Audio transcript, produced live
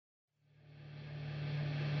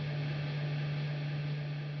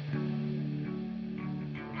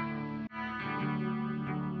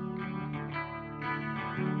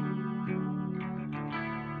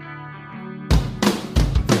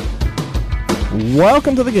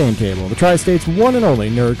Welcome to the Game Table, the Tri-State's one and only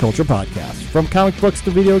nerd culture podcast. From comic books to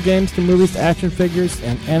video games to movies to action figures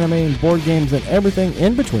and anime and board games and everything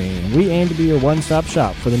in between, we aim to be your one-stop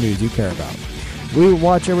shop for the news you care about. We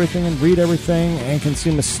watch everything and read everything and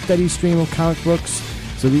consume a steady stream of comic books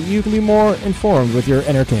so that you can be more informed with your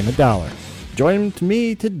entertainment dollar. Joining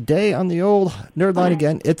me today on the old nerd line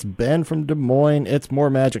again, it's Ben from Des Moines. It's more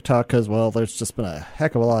Magic talk because, well, there's just been a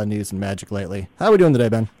heck of a lot of news in Magic lately. How are we doing today,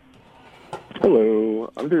 Ben? Hello,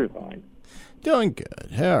 I'm doing fine. Doing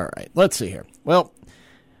good. All right, let's see here. Well,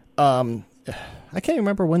 I can't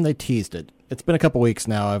remember when they teased it. It's been a couple weeks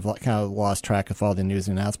now. I've kind of lost track of all the news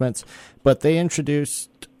announcements. But they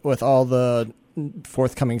introduced, with all the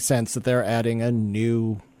forthcoming sense, that they're adding a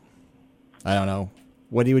new, I don't know,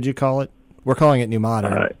 what would you call it? We're calling it New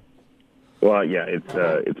Modern. Well, yeah,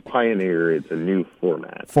 it's Pioneer. It's a new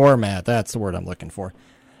format. Format, that's the word I'm looking for.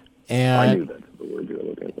 And I knew that's the word you were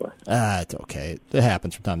looking for. It's okay. It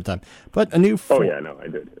happens from time to time. But a new Oh, yeah, no, I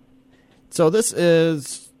did. So this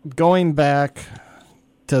is going back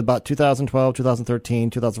to about 2012, 2013,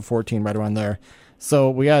 2014, right around there. So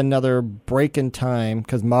we got another break in time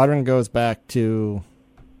because Modern goes back to,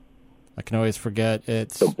 I can always forget,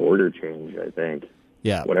 it's the border change, I think.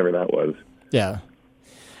 Yeah. Whatever that was. Yeah.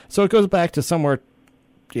 So it goes back to somewhere,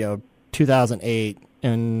 2008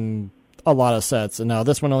 and a lot of sets. And now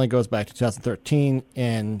this one only goes back to 2013.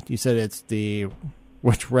 And you said it's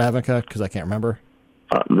which Ravnica? Because I can't remember.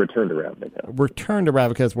 Return to Ravnica. Return to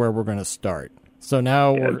Ravnica is where we're going to start. So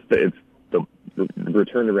now it's the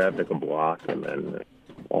Return to Ravnica block and then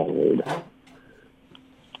onward.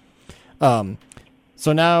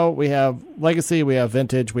 So now we have Legacy, we have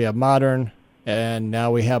Vintage, we have Modern, and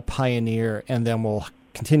now we have Pioneer, and then we'll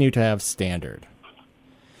continue to have Standard.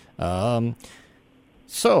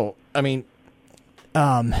 So, I mean,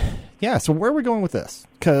 so where are we going with this?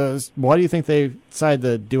 Because why do you think they decided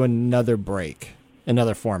to do another break,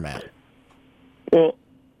 another format? Well,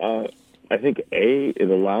 I think, it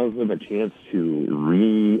allows them a chance to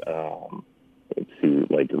retune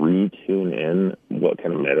in what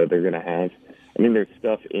kind of meta they're going to have. I mean, there's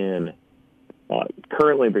stuff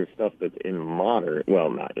currently there's stuff that's in Modern, well,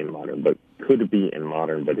 not in Modern, but could be in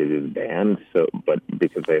Modern, but it is banned. So, but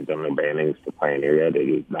because they've done no bannings to Pioneer yet, it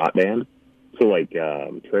is not banned. So,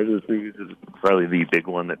 Treasure Cruise is probably the big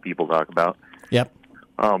one that people talk about. Yep.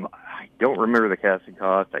 I don't remember the casting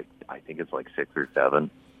cost. I think it's like 6 or 7,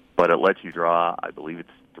 but it lets you draw, I believe it's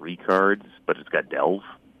 3 cards, but it's got Delve.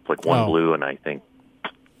 It's like 1 blue, and I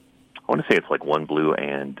want to say it's like 1 blue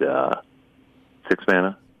and 6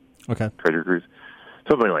 mana. Okay. Treasure Cruise,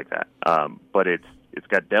 something like that. But it's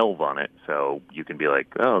got Delve on it, so you can be like,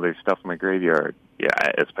 oh, there's stuff in my graveyard. Yeah,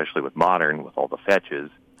 especially with Modern, with all the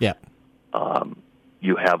fetches. Yeah.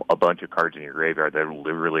 You have a bunch of cards in your graveyard that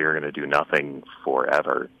literally are going to do nothing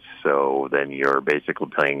forever. So then you're basically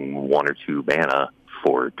playing 1 or 2 mana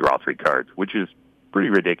for draw 3 cards, which is pretty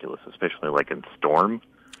ridiculous, especially like in Storm.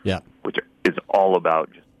 Yeah. Which is all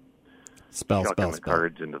about just chucking the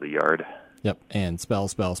cards into the yard. Yep, and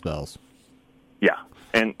spells. Yeah,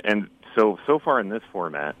 and so far in this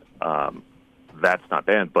format, that's not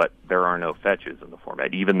banned, but there are no fetches in the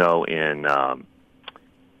format, even though in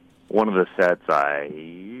one of the sets,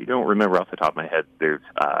 I don't remember off the top of my head, there's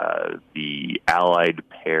the allied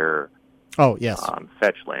pair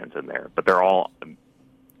fetch lands in there, but they're all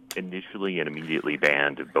initially and immediately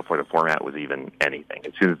banned before the format was even anything.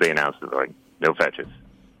 As soon as they announced it, they're like, no fetches.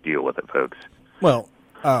 Deal with it, folks. Well,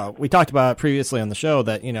 we talked about previously on the show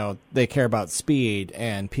that, they care about speed,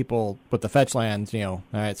 and people with the fetch lands, all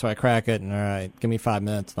right, so I crack it, and all right, give me 5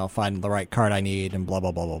 minutes, and I'll find the right card I need, and blah,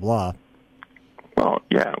 blah, blah, blah, blah. Well,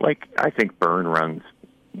 yeah, I think Burn runs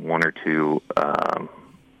 1 or 2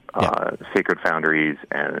 Sacred Foundries,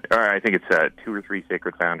 or I think it's 2 or 3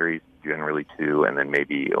 Sacred Foundries, generally 2, and then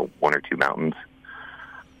maybe 1 or 2 Mountains.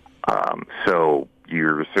 So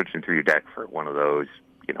you're searching through your deck for one of those,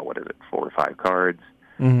 4 or 5 cards.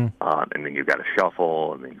 Mm-hmm. And then you've got to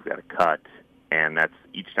shuffle, and then you've got to cut, and that's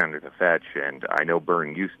each time there's a fetch. And I know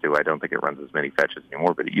Burn used to. I don't think it runs as many fetches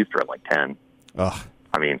anymore, but it used to run like 10. Ugh.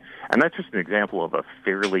 I mean, and that's just an example of a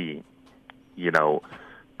fairly,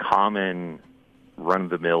 common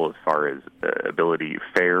run-of-the-mill as far as ability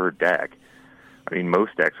fair deck. I mean,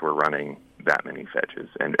 most decks were running that many fetches,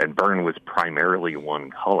 and Burn was primarily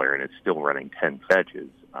 1 color, and it's still running 10 fetches.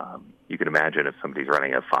 You can imagine if somebody's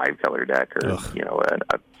running a 5-color deck or, a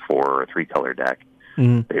 4 or 3-color deck,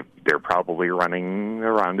 mm-hmm. They're probably running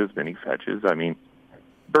around as many fetches. I mean,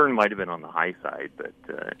 Burn might have been on the high side, but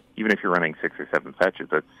even if you're running 6 or 7 fetches,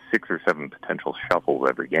 that's 6 or 7 potential shuffles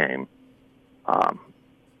every game.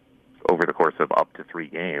 over the course of up to 3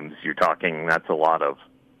 games, you're talking that's a lot of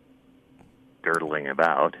dirtling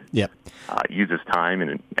about. Yep. Uses time,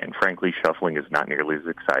 and frankly, shuffling is not nearly as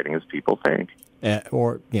exciting as people think,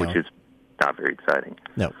 which is not very exciting.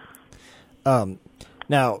 No.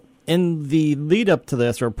 Now, in the lead up to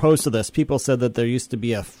this, or post to this, people said that there used to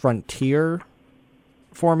be a Frontier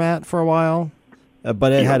format for a while,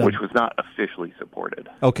 but it had which was not officially supported.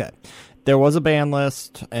 Okay. There was a ban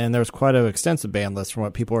list, and there was quite an extensive ban list from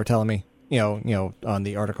what people were telling me, you know, on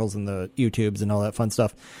the articles and the YouTubes and all that fun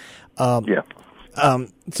stuff. So,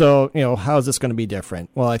 how is this going to be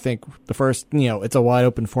different? Well, I think the first, it's a wide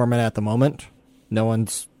open format at the moment. No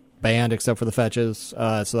one's banned except for the fetches.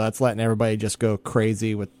 So that's letting everybody just go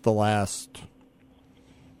crazy with the last,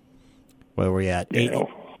 what are we at?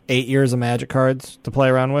 8 years of Magic cards to play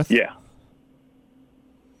around with? Yeah.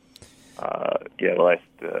 The last,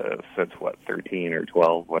 since 13 or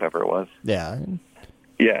 12, whatever it was. Yeah.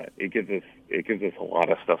 Yeah, it gives us a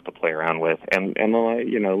lot of stuff to play around with, and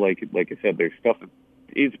like I said, there's stuff that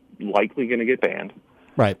is likely going to get banned.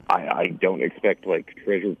 Right. I don't expect like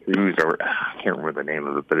Treasure Cruise, or I can't remember the name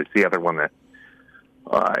of it, but it's the other one that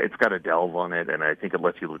it's got a delve on it, and I think it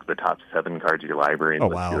lets you look at the top 7 cards of your library and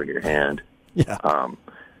lets you in your hand. Yeah.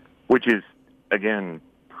 Which is again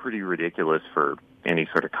pretty ridiculous for any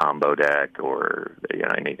sort of combo deck or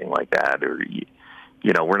anything like that, or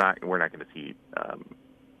we're not going to see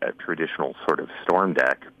a traditional sort of storm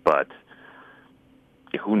deck, but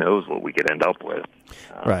who knows what we could end up with.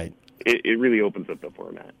 Right. It really opens up the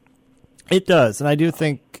format. It does, and I do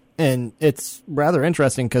think, and it's rather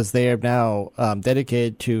interesting because they have now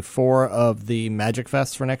dedicated to 4 of the Magic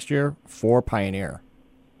Fests for next year for Pioneer.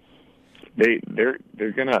 They're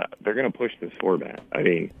gonna push this format. I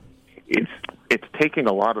mean, it's taking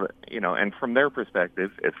a lot of and from their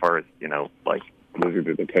perspective, as far as like Wizards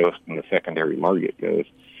of the Coast and the secondary market goes,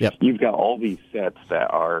 yep. You've got all these sets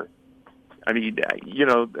that are,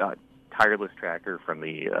 Tireless Tracker from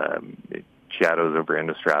the Shadows over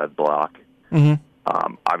Innistrad block.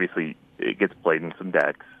 Mm-hmm. Obviously, it gets played in some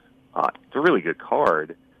decks. It's a really good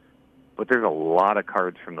card, but there's a lot of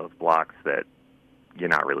cards from those blocks that you're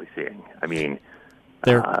not really seeing. I mean,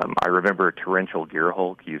 I remember Torrential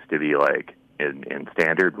Gearhulk used to be like, in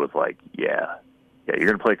Standard was like, yeah, you're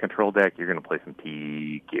going to play a control deck, you're going to play some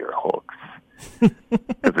T Gearhulks.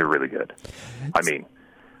 Because they're really good. I mean,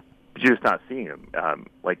 you're just not seeing them.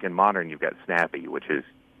 Like in Modern, you've got Snappy, which is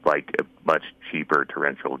like a much cheaper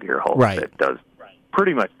Torrential Gearhulk that does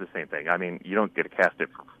pretty much the same thing. I mean, you don't get to cast it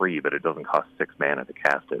for free, but it doesn't cost 6 mana to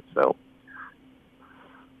cast it. So,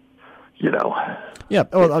 Yeah.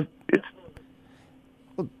 Well,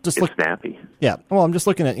 it's snappy. Yeah. Well, I'm just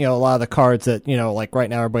looking at, a lot of the cards that, like right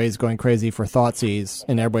now everybody's going crazy for Thoughtseize,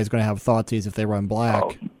 and everybody's going to have Thoughtseize if they run black.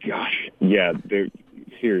 Oh, gosh. Yeah,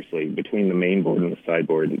 seriously, between the main board and the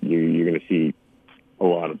sideboard, you're going to see a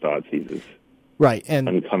lot of Thoughtseizes. Right. And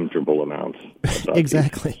uncomfortable amounts.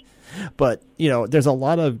 Exactly. But, there's a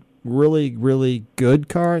lot of really, really good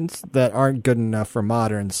cards that aren't good enough for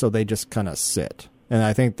Modern, so they just kind of sit. And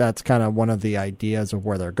I think that's kind of one of the ideas of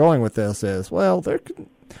where they're going with this is, well,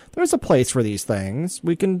 there's a place for these things.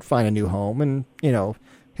 We can find a new home. And,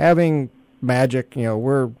 having Magic,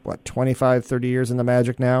 we're, 25, 30 years into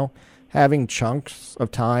Magic now. Having chunks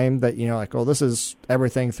of time that, like, oh, this is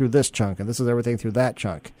everything through this chunk, and this is everything through that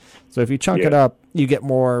chunk. So if you chunk it up, you get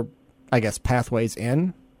more, I guess, pathways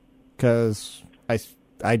in. Because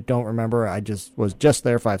I don't remember. I was just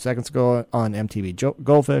there 5 seconds ago on MTV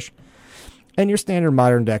Goldfish. And your standard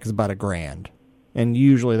Modern deck is about $1,000, and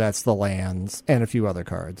usually that's the lands and a few other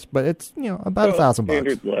cards. But it's about $1,000.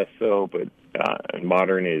 Standard less so, but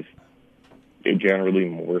Modern is generally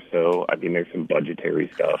more so. I mean, there's some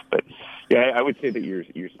budgetary stuff, but yeah, I would say that your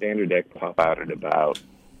standard deck pop out at about.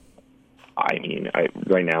 I mean,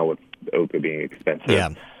 right now with Oka being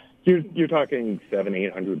expensive, you're talking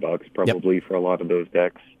 $700-800 probably for a lot of those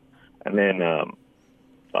decks, and then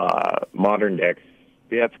Modern decks.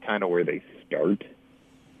 That's kind of where they start.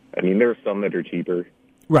 I mean, there are some that are cheaper.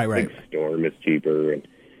 Right. Like Storm is cheaper, and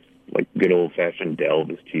like good old-fashioned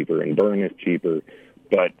Delve is cheaper, and Burn is cheaper.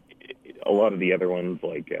 But a lot of the other ones,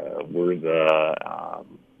 like Urza,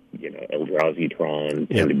 Eldrazi Tron,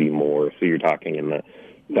 tend to be more. So you're talking in the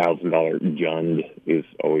 $1,000. Jund is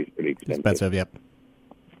always pretty expensive. Yep.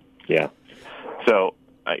 Yeah. So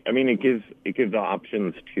I mean, it gives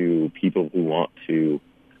options to people who want to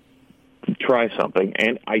try something,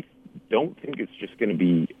 and I don't think it's just going to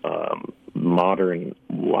be Modern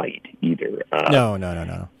light either.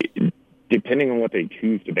 No. Depending on what they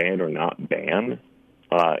choose to ban or not ban,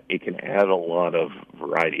 it can add a lot of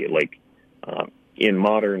variety. Like in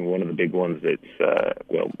Modern, one of the big ones that's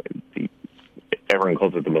everyone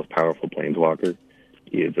calls it the most powerful planeswalker,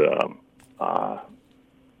 is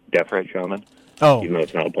Deathrat Shaman. Oh. Even though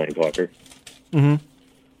it's not a planeswalker. Mm-hmm.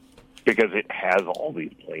 Because it has all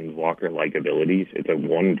these planeswalker-like abilities. It's a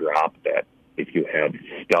 1-drop that if you have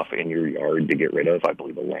stuff in your yard to get rid of, I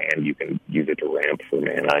believe a land, you can use it to ramp for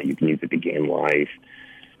mana. You can use it to gain life.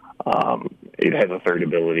 It has a 3rd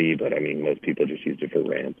ability, but, I mean, most people just use it for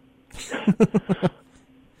ramp.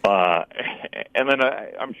 And then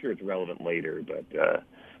I'm sure it's relevant later, but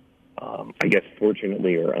I guess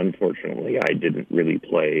fortunately or unfortunately, I didn't really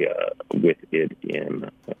play with it in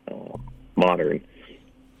Modern.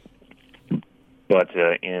 But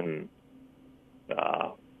in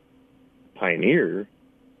Pioneer,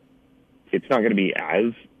 it's not going to be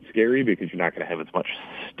as scary because you're not going to have as much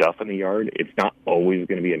stuff in the yard. It's not always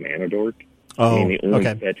going to be a mana dork. Oh, I mean, the only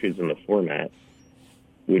okay. fetches in the format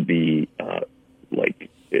would be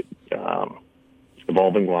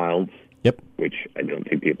Evolving Wilds, Yep. which I don't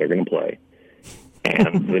think people are going to play,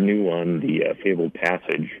 and the new one, the Fabled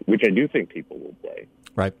Passage, which I do think people will play.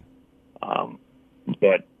 Right.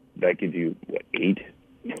 But that gives you, 8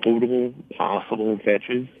 total possible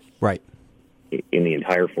fetches? Right. In the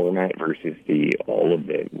entire format versus all of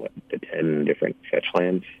the 10 different fetch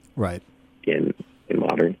lands? Right. In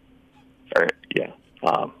Modern? Yeah.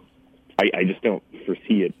 I just don't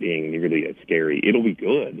foresee it being nearly as scary. It'll be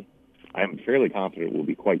good. I'm fairly confident it will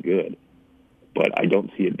be quite good. But I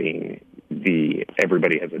don't see it being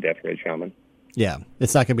everybody has a Deathrat Shaman. Yeah.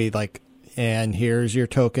 It's not going to be like, and here's your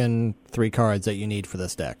token 3 cards that you need for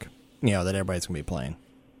this deck, that everybody's going to be playing.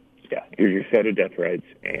 Yeah. Here's your set of Deathrats,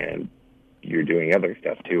 and you're doing other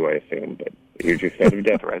stuff too, I assume, but here's your set of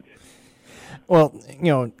Deathrats. Well,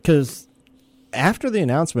 because after the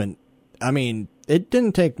announcement, I mean, it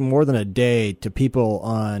didn't take more than a day to people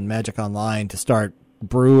on Magic Online to start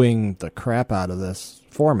brewing the crap out of this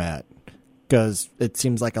format, because it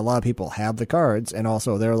seems like a lot of people have the cards, and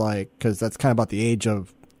also they're like, because that's kind of about the age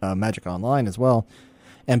of Magic Online as well,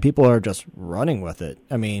 and people are just running with it.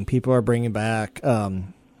 I mean, people are bringing back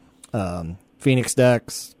Phoenix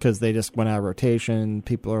decks because they just went out of rotation.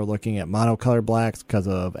 People are looking at monocolor blacks because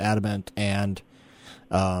of Adamant and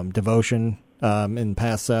Devotion in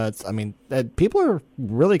past sets. I mean, people are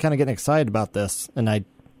really kind of getting excited about this, and I'm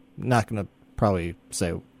not going to probably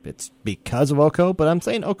say it's because of Oko, but I'm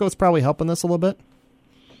saying Oko's probably helping this a little bit.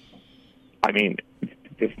 I mean,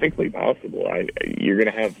 distinctly possible. You're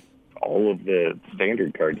going to have all of the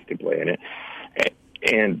standard cards to play in it,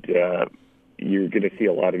 and you're going to see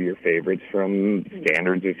a lot of your favorites from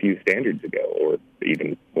standards a few standards ago, or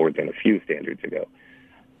even more than a few standards ago.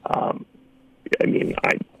 I mean,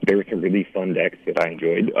 there were some really fun decks that I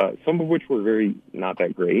enjoyed, some of which were very not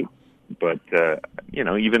that great, but,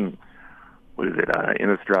 even, what is it,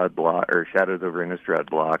 Innistrad Block, or Shadows over Innistrad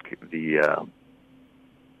Block,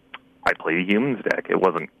 I played a Humans deck. It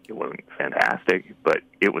wasn't fantastic, but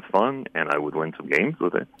it was fun, and I would win some games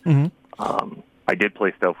with it. Mm-hmm. I did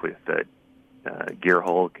play stuff with Gear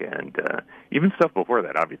Hulk, and even stuff before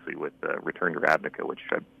that, obviously, with Return to Ravnica, which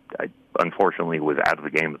I unfortunately was out of the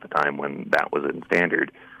game at the time when that was in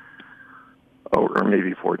Standard. Or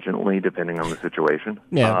maybe fortunately, depending on the situation.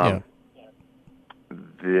 Yeah.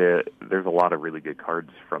 There's a lot of really good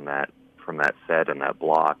cards from that set and that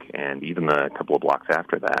block, and even a couple of blocks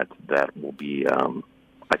after that will be,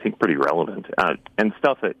 I think, pretty relevant. And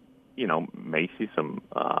stuff that, may see some,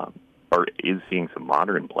 or is seeing some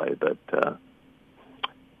modern play, but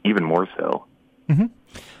even more so.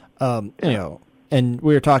 Mm-hmm. And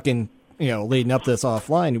we were talking, leading up to this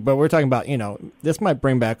offline, but we're talking about, this might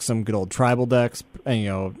bring back some good old tribal decks. And,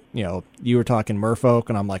 you were talking Merfolk,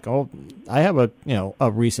 and I'm like, oh, I have a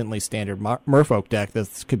recently standard Merfolk deck.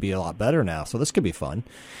 This could be a lot better now. So this could be fun.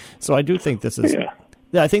 So I do think this is,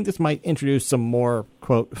 I think this might introduce some more,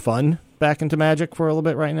 quote, fun back into Magic for a little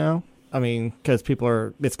bit right now. I mean, because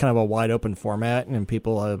it's kind of a wide open format, and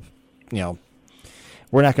people have,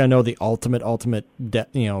 we're not going to know the ultimate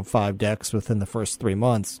 5 decks within the first 3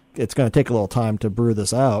 months. It's going to take a little time to brew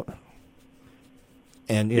this out.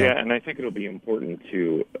 And and I think it'll be important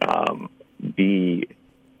to be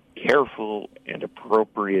careful and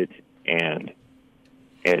appropriate and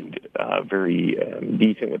very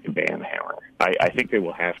decent with the banhammer. I think they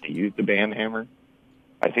will have to use the banhammer.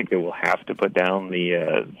 I think they will have to put down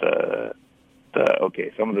the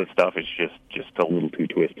okay, some of the stuff is just a little too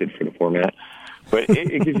twisted for the format, but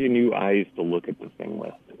it gives you new eyes to look at the thing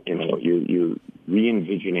with. You're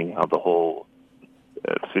re-envisioning how the whole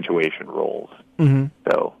situation rolls. Mm-hmm.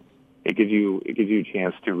 So it gives you a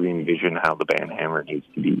chance to re-envision how the banhammer needs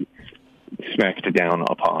to be smacked down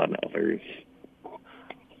upon others.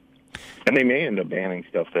 And they may end up banning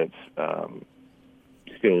stuff that's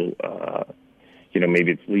still,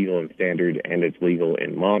 maybe it's legal in Standard and it's legal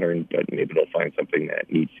in Modern, but maybe they'll find something that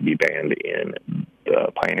needs to be banned in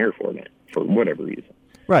the Pioneer format for whatever reason.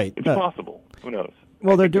 Right. It's possible. Who knows?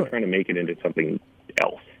 Well, they're trying to make it into something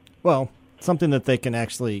else. Well, something that they can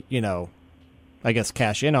actually, I guess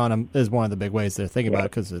cash in on them is one of the big ways they're thinking about,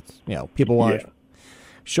 because it's, people want to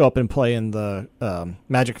show up and play in the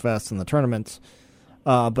Magic Fest and the tournaments,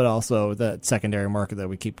 but also that secondary market that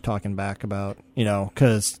we keep talking back about,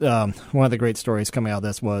 because one of the great stories coming out of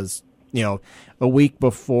this was, a week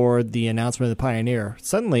before the announcement of the Pioneer,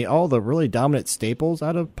 suddenly all the really dominant staples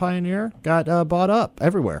out of Pioneer got bought up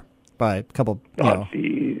everywhere by a couple,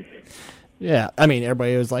 Yeah, I mean,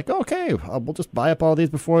 everybody was like, okay, we'll just buy up all these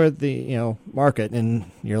before the, market, and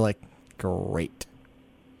you're like, great.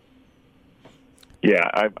 Yeah,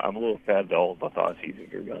 I'm a little sad that all the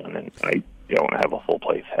Thoughtseize are gone, and I don't have a full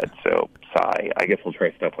play set, so sigh. I guess we'll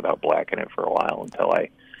try stuff without black in it for a while until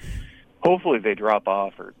hopefully they drop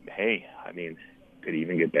off, or, hey, I mean, could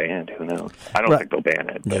even get banned, who knows? I don't think they'll ban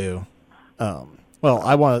it. But, no.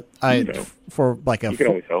 Well, for like a... You can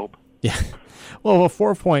always hope. Yeah. Well, for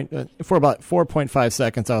about 4.5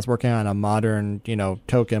 seconds, I was working on a modern,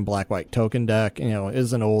 token, black-white token deck.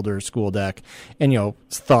 Is an older school deck. And,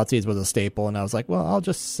 Thoughtseize was a staple. And I was like, well, I'll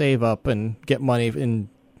just save up and get money. And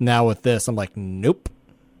now with this, I'm like, nope.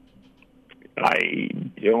 I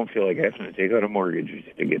don't feel like having to take out a mortgage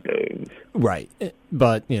just to get those. Right.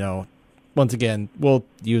 But, once again, we'll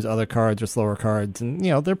use other cards or slower cards. And,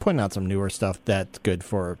 they're putting out some newer stuff that's good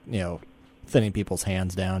for, thinning people's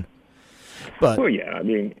hands down. But, well, yeah, I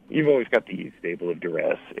mean, you've always got the staple of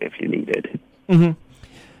duress if you need it. Mm-hmm.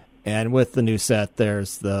 And with the new set,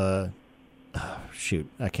 there's the...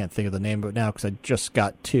 I can't think of the name of it now because I just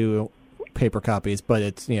got 2 paper copies. But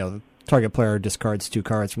it's, the target player discards 2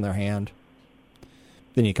 cards from their hand.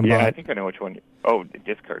 Then you combine... Yeah, I think I know which one. Oh, it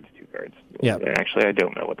discards 2 cards. Yeah. Actually, I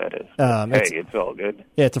don't know what that is. It's all good.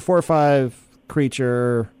 Yeah, it's a 4/5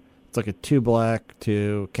 creature. It's like a 2 black,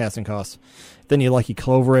 2 casting costs. Then you Lucky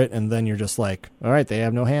Clover it, and then you're just like, all right, they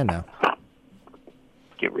have no hand now.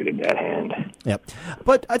 Get rid of that hand. Yep.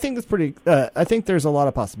 But I think that's pretty... I think there's a lot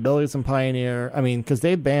of possibilities in Pioneer. I mean, because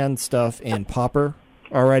they banned stuff in Pauper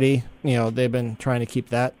already. They've been trying to keep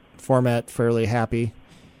that format fairly happy.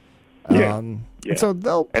 Yeah. And so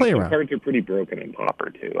they'll play and around. Some cards are pretty broken in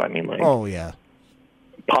Pauper, too. I mean, like... Oh, yeah.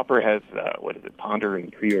 Pauper has, Ponder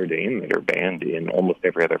and Preordain that are banned in almost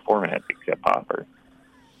every other format except Pauper.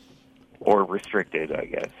 Or restricted, I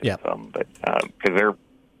guess. Yeah. But because they're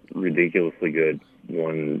ridiculously good.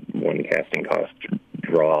 One casting cost,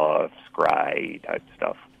 draw, scry type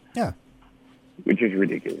stuff. Yeah. Which is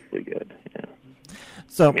ridiculously good. Yeah.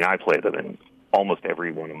 So, I mean, I play them in almost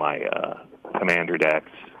every one of my Commander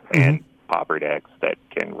decks and Pauper decks that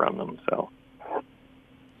can run them, so.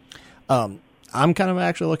 I'm kind of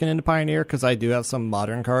actually looking into Pioneer because I do have some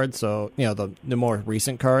modern cards, so, the more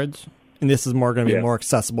recent cards. And this is more going to be more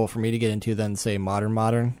accessible for me to get into than, say,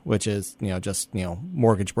 Modern, which is, just,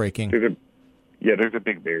 mortgage breaking. There's a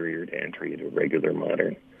big barrier to entry to regular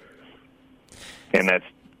Modern. And that's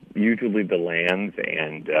usually the lands,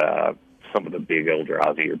 and some of the big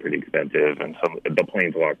Eldrazi are pretty expensive, and some the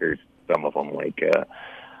Planeswalkers, some of them like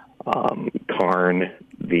Karn,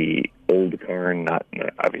 the old Karn, not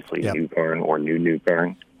obviously new Karn or new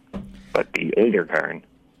Karn, but the older Karn.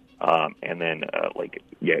 And then,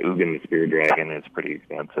 Ugin the Spirit Dragon is pretty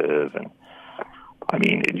expensive. And, I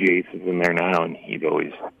mean, Jace is in there now, and he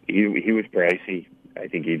was pricey. I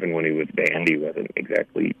think even when he was banned, he wasn't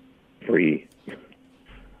exactly free.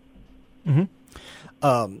 Mm-hmm.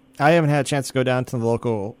 I haven't had a chance to go down to the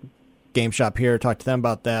local game shop here, talk to them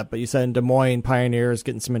about that, but you said in Des Moines, Pioneer is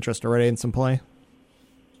getting some interest already in some play?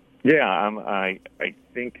 Yeah, I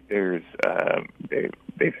think there's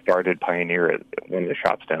they've started Pioneer at one of the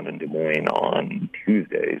shops down in Des Moines on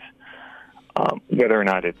Tuesdays. Whether or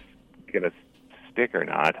not it's going to stick or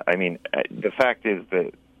not, I mean, the fact is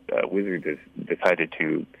that Wizards has decided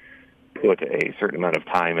to put a certain amount of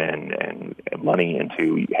time and money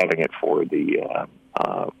into having it for the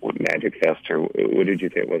Magic Fest, or what did you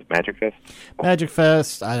say it was? Magic Fest? Magic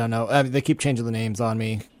Fest, I don't know. I mean, they keep changing the names on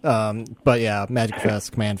me. But yeah, Magic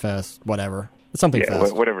Fest, Command Fest, whatever. Something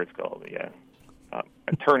fest. Whatever it's called, yeah.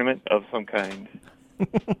 A tournament of some kind.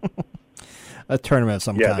 A tournament of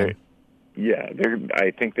some kind.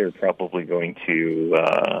 I think they're probably going to,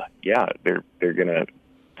 they're going to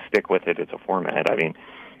stick with it as a format. I mean,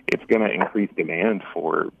 it's going to increase demand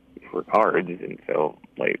for cards, and so,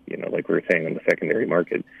 like we were saying on the secondary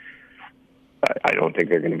market, I don't think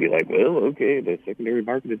they're going to be like, well, okay, the secondary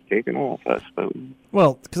market is taking off, I suppose.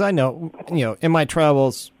 Well, because I know, in my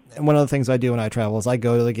travels, one of the things I do when I travel is I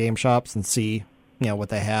go to the game shops and see, what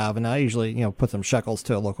they have. And I usually, put some shekels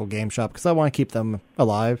to a local game shop because I want to keep them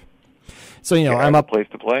alive. So, I'm up. Place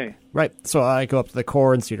to play. Right. So I go up to the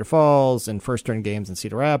Core in Cedar Falls and First Turn Games in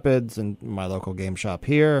Cedar Rapids and my local game shop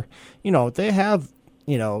here. They have,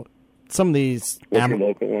 some of these. What's your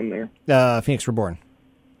local one there? Phoenix Reborn.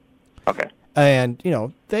 Okay. And,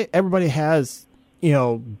 everybody has,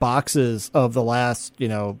 boxes of the last,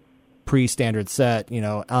 pre-standard set,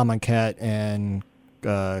 Amonkhet and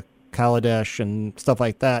Kaladesh and stuff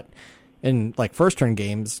like that. And, like, First Turn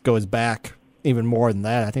Games goes back even more than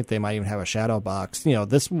that. I think they might even have a shadow box.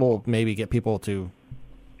 This will maybe get people to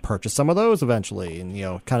purchase some of those eventually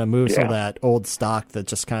and, kind of move some of that old stock that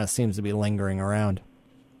just kind of seems to be lingering around.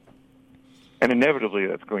 And inevitably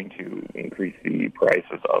that's going to increase the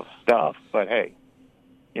prices of stuff. But, hey,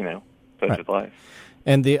 such is life.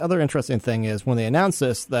 And the other interesting thing is when they announced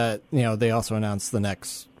this that, they also announced the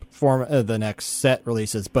next set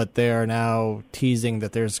releases, but they are now teasing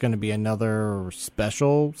that there's going to be another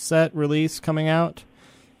special set release coming out.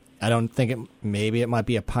 I don't think maybe it might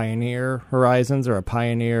be a Pioneer Horizons or a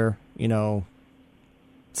Pioneer,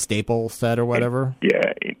 staple set or whatever.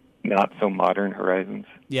 Yeah, not so modern Horizons.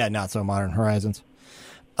 Yeah, not so modern Horizons.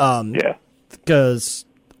 Yeah. Because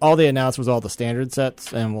all they announced was all the standard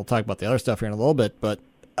sets, and we'll talk about the other stuff here in a little bit, but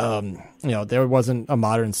there wasn't a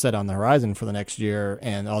modern set on the horizon for the next year,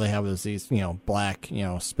 and all they have is these, black,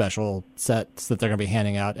 special sets that they're going to be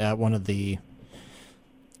handing out at one of the.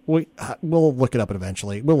 We'll look it up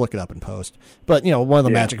eventually. We'll look it up in post. But one of the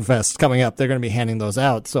Magic Fests coming up, they're going to be handing those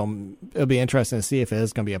out. So it'll be interesting to see if it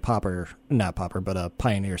is going to be a Pioneer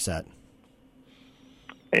set.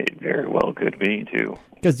 It very well could be too.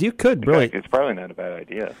 Because you could really. It's probably not a bad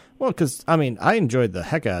idea. Well, because, I enjoyed the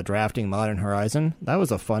heck out of drafting Modern Horizon. That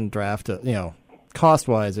was a fun draft.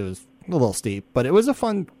 Cost-wise, it was a little steep, but it was a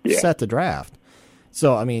fun set to draft.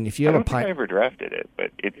 So, if you have I don't think I ever drafted it,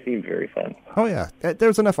 but it seemed very fun. Oh, yeah.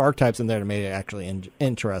 There's enough archetypes in there to make it actually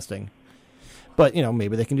interesting. But,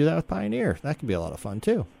 maybe they can do that with Pioneer. That could be a lot of fun,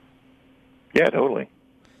 too. Yeah, totally.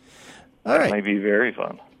 All right. That might be very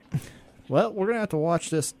fun. Well, we're going to have to watch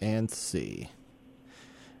this and see.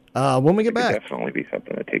 When we get back, could definitely be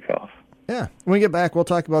something that takes off. Yeah. When we get back, we'll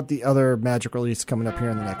talk about the other Magic release coming up here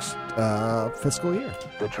in the next fiscal year.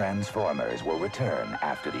 The Transformers will return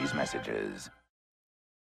after these messages.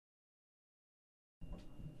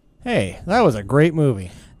 Hey, that was a great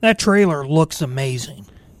movie. That trailer looks amazing.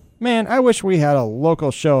 Man, I wish we had a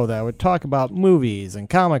local show that would talk about movies and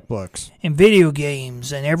comic books. And video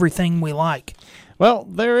games and everything we like. Well,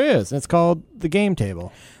 there is. It's called The Game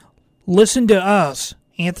Table. Listen to us,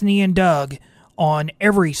 Anthony and Doug, on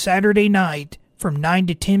every Saturday night from 9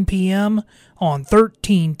 to 10 p.m. on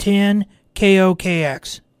 1310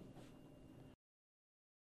 KOKX.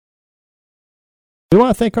 We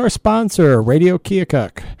want to thank our sponsor, Radio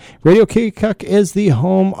Keokuk. Radio Keokuk is the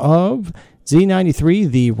home of Z93,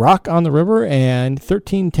 the Rock on the River, and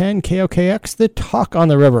 1310 KOKX, the Talk on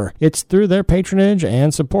the River. It's through their patronage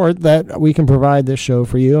and support that we can provide this show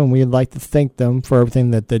for you, and we'd like to thank them for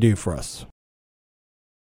everything that they do for us.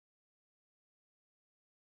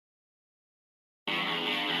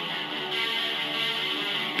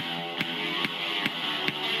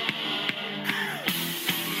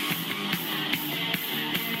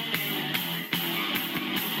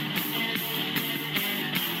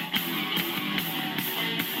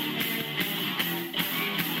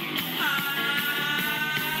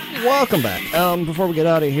 Welcome back. Before we get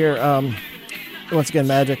out of here, once again,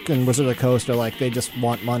 Magic and Wizard of the Coast are like, they just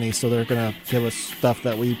want money, so they're going to give us stuff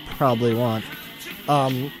that we probably want.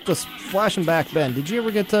 Just flashing back, Ben, did you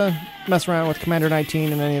ever get to mess around with Commander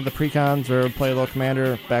 19 in any of the precons or play a little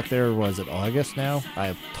Commander back there? Was it August now? I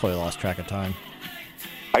have totally lost track of time.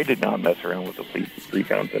 I did not mess around with the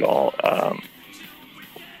precons at all.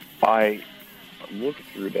 I looked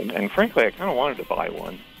through them, and frankly, I kind of wanted to buy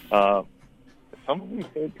one. Some of them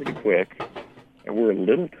sold pretty quick, and were a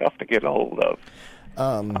little tough to get a hold of.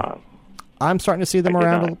 I'm starting to see them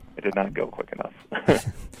around. It did not go quick enough.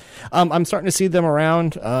 I'm starting to see them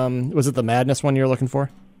around. Was it the Madness one you're looking for?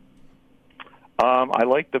 I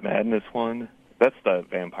like the Madness one. That's the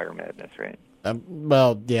Vampire Madness, right?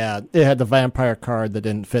 Well, yeah, it had the Vampire card that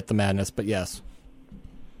didn't fit the Madness, but yes.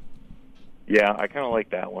 Yeah, I kind of like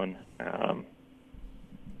that one. I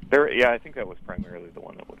think that was primarily the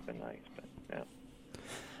one that would have been nice, but yeah.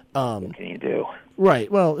 What can you do?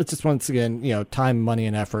 Right. Well, it's just, once again, time, money,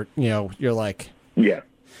 and effort. You're like... Yeah.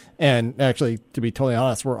 And actually, to be totally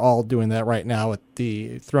honest, we're all doing that right now with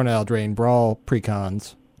the Throne of Eldraine Brawl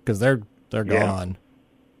precons, because they're gone.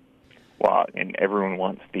 Well, and everyone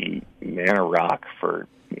wants the mana rock for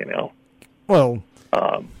You know, Well,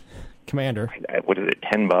 Commander. what is it?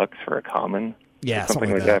 $10 for a common? Yeah, Or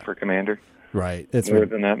something like that for Commander. Right. It's More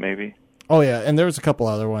than that, maybe. Oh yeah, and there was a couple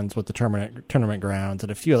other ones with the tournament grounds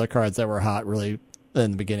and a few other cards that were hot really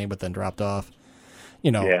in the beginning, but then dropped off.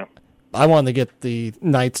 You know, Yeah. I wanted to get the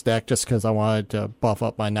Knights deck just because I wanted to buff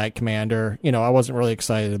up my Knight Commander. You know, I wasn't really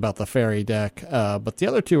excited about the Fairy deck, but the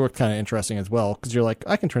other two were kind of interesting as well because you're like,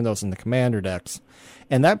 I can turn those into Commander decks,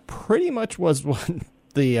 and that pretty much was what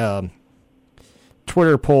the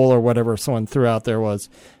Twitter poll or whatever someone threw out there was.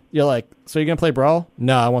 You're like, so you're gonna play Brawl?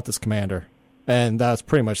 No, I want this Commander, and that's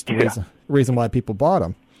pretty much the reason why people bought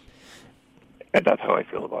them. And that's how I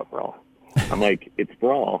feel about Brawl. I'm like, it's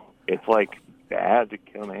Brawl. It's like bad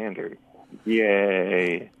Commander.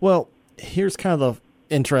 Yay. Well, here's kind of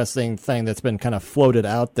the interesting thing that's been kind of floated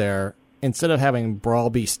out there. Instead of having Brawl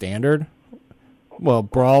be standard, well,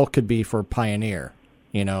 Brawl could be for Pioneer.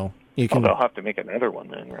 You know, you can. They'll have to make another one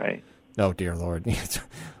then, right? Oh dear Lord!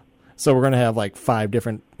 So we're gonna have like 5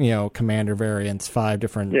 different, Commander variants, 5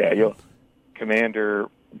 different. Yeah, you'll Commander,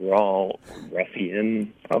 Brawl,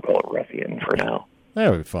 Ruffian. I'll call it Ruffian for now. That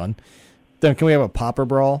would be fun. Then can we have a Pauper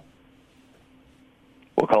Brawl?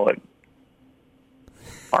 We'll call it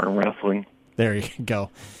Arm Wrestling. There you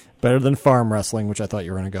go. Better than Farm Wrestling, which I thought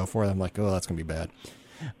you were going to go for. I'm like, oh, that's going to be bad.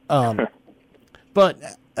 But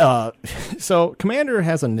so Commander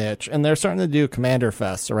has a niche, and they're starting to do Commander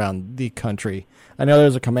Fests around the country. I know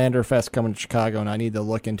there's a Commander Fest coming to Chicago, and I need to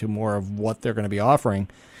look into more of what they're going to be offering.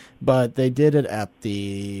 But they did it at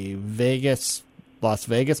the Las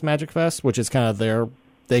Vegas Magic Fest, which is kind of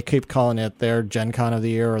they keep calling it their Gen Con of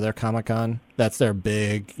the year or their Comic Con. That's their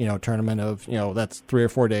big, tournament of, that's 3 or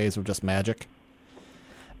 4 days of just magic.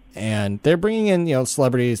 And they're bringing in,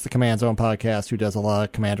 celebrities, the Command Zone podcast, who does a lot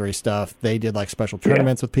of commandery stuff. They did like special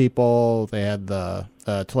tournaments with people. They had the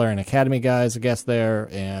Tolarian Academy guys, I guess, there,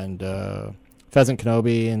 and Pheasant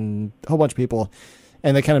Kenobi and a whole bunch of people.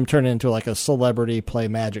 And they kind of turned it into like a celebrity play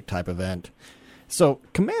magic type event. So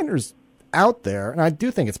Commander's out there, and I do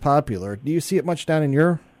think it's popular. Do you see it much down in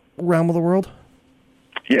your realm of the world?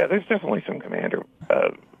 Yeah, there's definitely some Commander,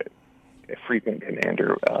 frequent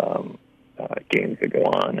Commander games that go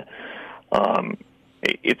on.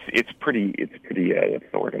 It's pretty.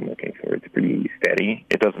 What's the word I'm looking for? It's pretty steady.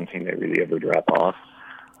 It doesn't seem to really ever drop off.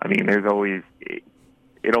 I mean, there's always.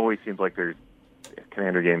 It always seems like there's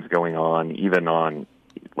Commander games going on, even on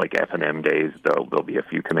like F&M days. There'll be a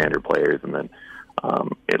few Commander players, and then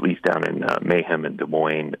at least down in Mayhem in Des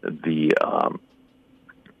Moines, the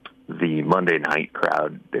Monday night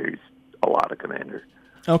crowd, there's a lot of Commander.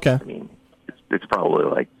 Okay. I mean, it's probably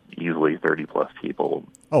like easily 30+ people.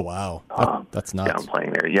 Oh wow, that's nuts. Down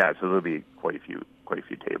playing there. Yeah, so there'll be quite a few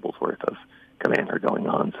tables worth of Commander going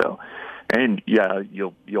on. So, and yeah,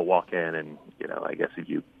 you'll walk in, and I guess if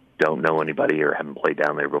you don't know anybody or haven't played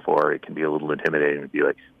down there before, it can be a little intimidating to be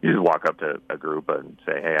like, you just walk up to a group and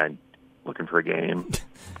say, "Hey, I'm looking for a game."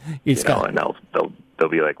 And they'll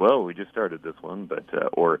be like, "Well, we just started this one, but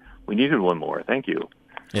or we needed one more. Thank you."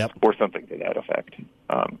 Yep. Or something to that effect.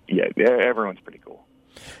 Yeah, everyone's pretty cool.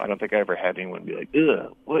 I don't think I ever had anyone be like,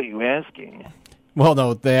 "Ugh, what are you asking?" Well,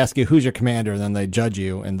 no, they ask you who's your commander, and then they judge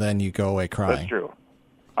you, and then you go away crying. That's true.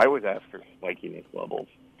 I always ask for spikiness levels.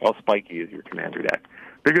 How spiky is your commander deck?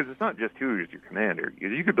 Because it's not just who is your commander.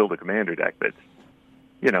 You could build a commander deck that's,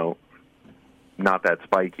 not that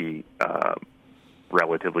spiky,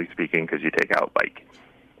 relatively speaking, because you take out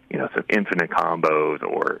some infinite combos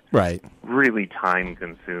or right, really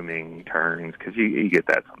time-consuming turns, because you get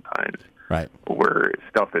that sometimes. Right. Or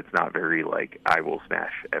stuff that's not very I will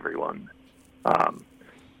smash everyone.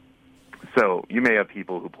 So you may have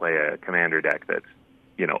people who play a commander deck that's,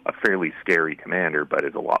 a fairly scary commander, but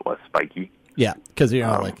is a lot less spiky. Yeah, because,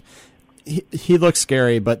 he looks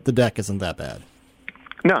scary, but the deck isn't that bad.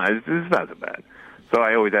 No, it's not so bad. So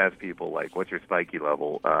I always ask people, what's your spiky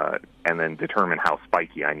level, and then determine how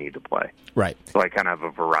spiky I need to play. Right. So I kind of have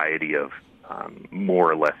a variety of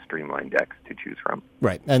more or less streamlined decks to choose from.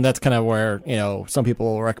 Right, and that's kind of where, some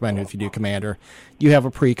people will recommend if you do Commander, you have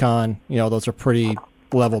a precon, those are pretty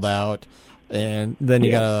leveled out, and then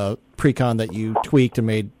you got a precon that you tweaked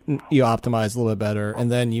and you optimized a little bit better,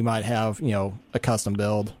 and then you might have, a custom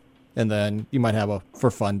build, and then you might have a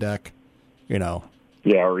for fun deck, Yeah,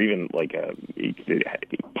 or even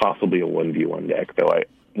possibly a 1v1 deck, though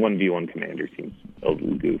 1v1 Commander seems a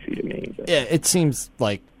little goofy to me. But. Yeah, it seems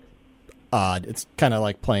odd. It's kind of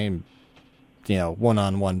like playing,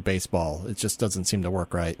 one-on-one baseball. It just doesn't seem to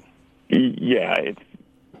work right. Yeah,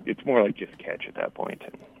 it's more like just catch at that point.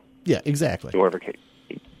 And yeah, exactly. Whoever gets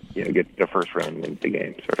the first round wins the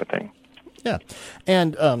game, sort of thing. Yeah,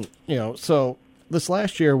 and so this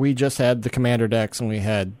last year we just had the Commander decks and we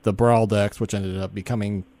had the Brawl decks, which ended up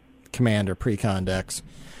becoming Commander Precon decks.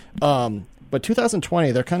 But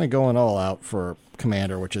 2020, they're kind of going all out for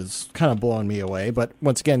Commander, which is kind of blowing me away. But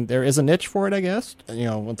once again, there is a niche for it, I guess. You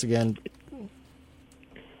know, once again,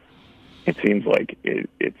 it seems like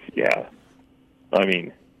it's yeah. I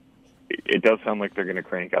mean, it does sound like they're going to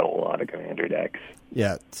crank out a lot of Commander decks.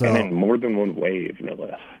 Yeah, so and in more than one wave, no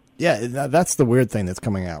less. Yeah, that's the weird thing that's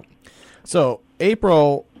coming out. So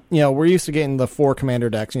April, you know, we're used to getting the 4 Commander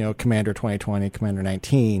decks. You know, Commander 2020, Commander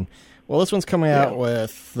 19. Well, this one's coming out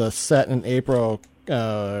with the set in April,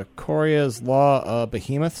 Koria's Law of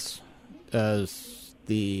Behemoths, as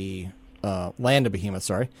the Land of Behemoths,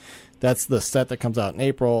 sorry. That's the set that comes out in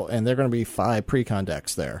April, and they're going to be 5 Precon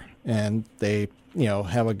decks there. And they, you know,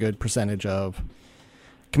 have a good percentage of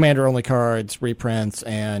Commander-only cards, reprints,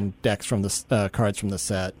 and decks from the cards from the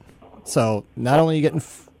set. So not only are you getting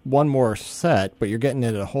one more set, but you're getting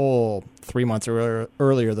it a whole 3 months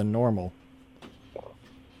earlier than normal.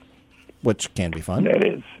 Which can be fun. That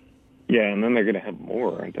is. Yeah, and then they're going to have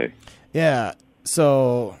more, aren't they? Yeah,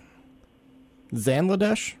 so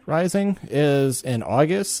Zangladesh Rising is in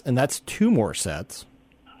August, and that's 2 more sets.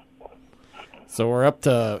 So we're up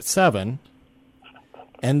to 7.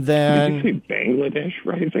 And then... Did you say Bangladesh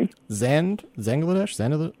Rising? Zangladesh?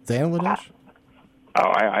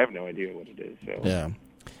 Oh, I have no idea what it is. So. Yeah.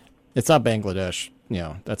 It's not Bangladesh. You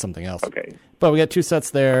know, that's something else. Okay. But we got 2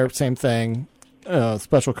 sets there, same thing.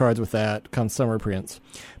 Special cards with that, come some reprints.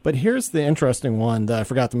 But here's the interesting one that I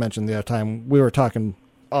forgot to mention the other time. We were talking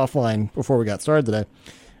offline before we got started today.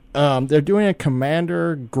 They're doing a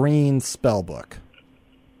Commander Green spellbook.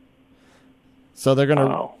 So they're going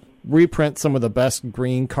to reprint some of the best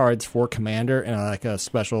green cards for Commander in like a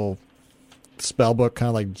special spellbook, kind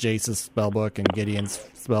of like Jace's spellbook and Gideon's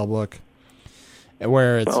spellbook.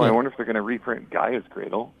 Where it's, I wonder if they're going to reprint Gaia's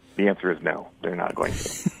Cradle. The answer is no. They're not going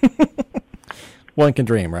to. One can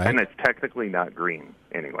dream, right? And it's technically not green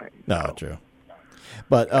anyway. No, so. true.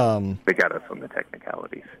 But they got us on the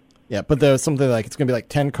technicalities. Yeah, but there's something like it's going to be like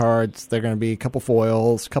 10 cards. They're going to be a couple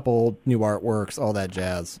foils, couple new artworks, all that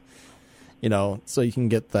jazz. You know, so you can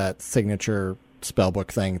get that signature spellbook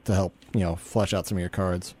thing to help, you know, flesh out some of your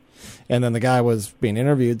cards. And then the guy was being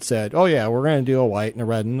interviewed, said, "Oh yeah, we're going to do a white and a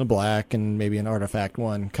red and a black and maybe an artifact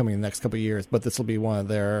one coming in the next couple of years, but this will be one of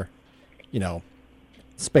their, you know,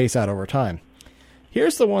 space out over time."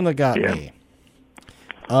 Here's the one that got me.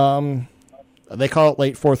 They call it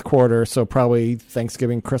late 4th quarter, so probably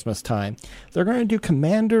Thanksgiving, Christmas time. They're going to do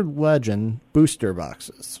Commander Legend booster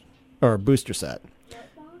boxes, or booster set.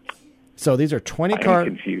 So these are 20 card.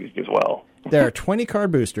 I'm confused as well. There are 20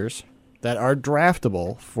 card boosters that are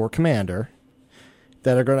draftable for Commander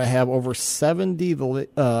that are going to have over 70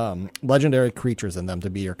 legendary creatures in them to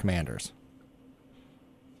be your commanders.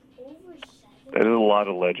 That is a lot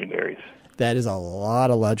of legendaries. That is a lot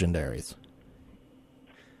of legendaries.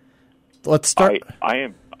 Let's start. I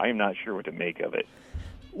am not sure what to make of it.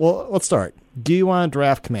 Well, let's start. Do you want to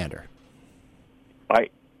draft Commander? I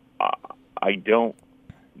don't.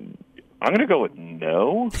 I'm going to go with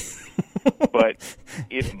no, but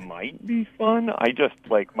it might be fun. I just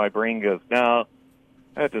like my brain goes, no,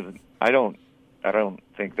 that doesn't. I don't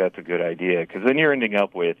think that's a good idea because then you're ending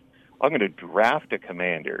up with I'm going to draft a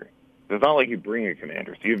commander. It's not like you bring a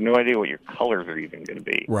commander, so you have no idea what your colors are even going to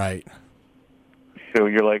be. Right. So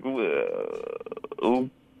you're like,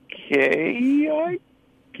 okay, I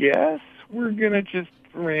guess we're going to just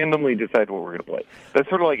randomly decide what we're going to play. That's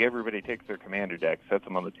sort of like everybody takes their commander deck, sets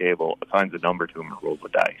them on the table, assigns a number to them, and rolls the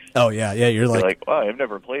dice. Oh, yeah. You're like, oh, I've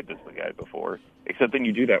never played this guy before. Except then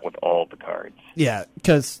you do that with all the cards. Yeah,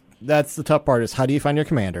 because that's the tough part is how do you find your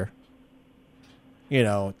commander? You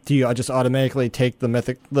know, do you just automatically take the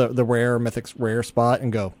mythic, the rare mythic's rare spot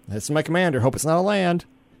and go, this is my commander, hope it's not a land?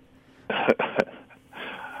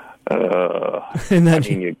 And then I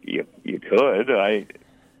mean, you could.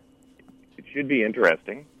 It should be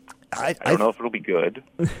interesting. I don't know if it'll be good.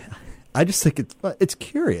 I just think it's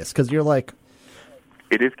curious because you're like,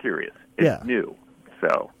 it is curious. It's new,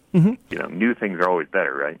 so you know, new things are always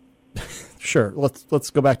better, right? Sure.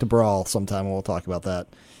 Let's go back to Brawl sometime and we'll talk about that.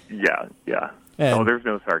 Yeah. And, there's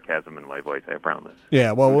no sarcasm in my voice, I promise.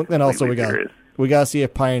 Yeah. Well, and also we got to see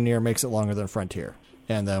if Pioneer makes it longer than Frontier,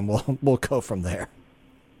 and then we'll go from there.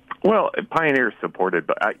 Well, Pioneer's supported,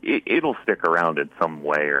 but it'll stick around in some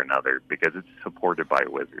way or another because it's supported by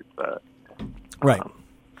Wizards. Right.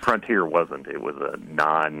 Frontier wasn't. It was a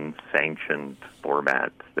non-sanctioned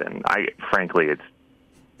format, and frankly,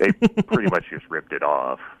 they pretty much just ripped it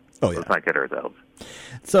off. Oh, yeah. Let's not kid ourselves.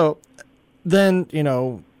 So then, you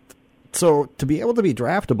know, So to be able to be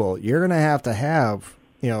draftable, you're going to have,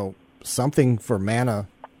 something for mana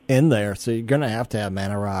in there. So you're going to have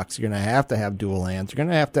mana rocks. You're going to have dual lands. You're going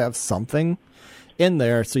to have something in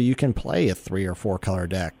there so you can play a 3 or 4 color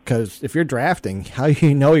deck. Because if you're drafting, how do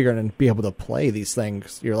you know you're going to be able to play these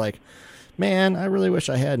things? You're like, man, I really wish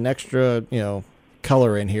I had an extra,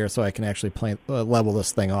 color in here so I can actually level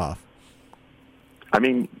this thing off. I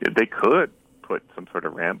mean, they could put some sort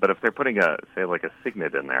of ramp, but if they're putting a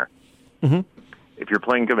Signet in there, mm-hmm. if you're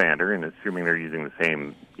playing Commander, and assuming they're using the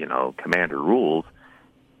same, Commander rules,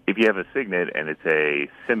 if you have a Signet and it's a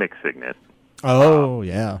Simic Signet,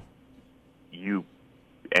 yeah, you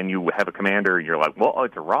have a Commander, and you're like, well,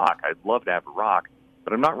 it's a rock. I'd love to have a rock,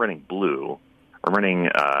 but I'm not running blue. I'm running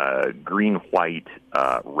green, white,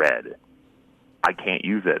 red. I can't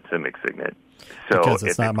use that Simic Signet. So because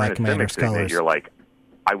it's not my Commander's colors. Signet, you're like,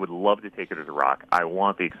 I would love to take it as a rock. I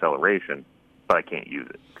want the acceleration, but I can't use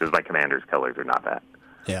it because my Commander's colors are not that.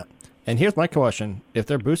 Yeah. And here's my question. If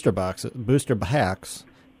they're booster packs,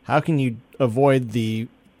 how can you avoid do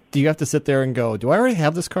you have to sit there and go, do I already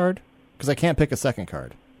have this card? Because I can't pick a second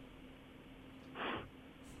card.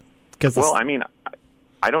 Well, I mean,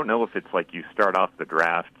 I don't know if it's like you start off the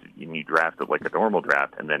draft and you draft it like a normal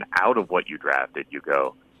draft, and then out of what you drafted, you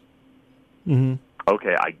go, mm-hmm.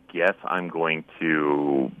 Okay, I guess I'm going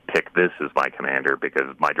to pick this as my Commander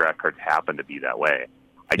because my draft cards happen to be that way.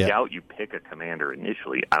 I doubt you pick a Commander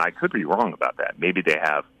initially, and I could be wrong about that. Maybe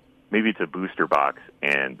it's a booster box,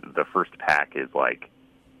 and the first pack is like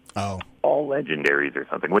all legendaries or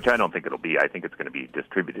something, which I don't think it'll be. I think it's going to be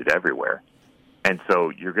distributed everywhere. And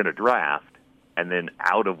so you're going to draft, and then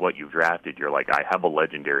out of what you've drafted, you're like, I have a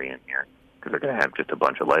legendary in here, because they're going to have just a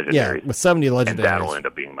bunch of legendaries. Yeah, with 70 legendaries. And that'll end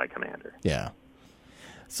up being my Commander. Yeah.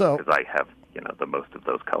 So, because I have, the most of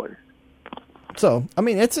those colors. So, I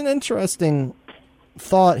mean, it's an interesting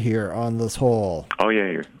thought here on this whole. Oh,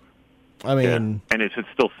 yeah. I mean... Yeah. And if it's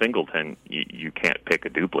still singleton, you can't pick a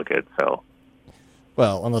duplicate, so...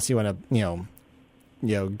 Well, unless you want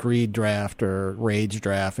to, greed draft or rage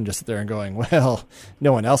draft and just sit there and going, well,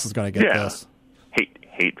 no one else is going to get this.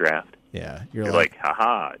 Hate draft. Yeah. You're like,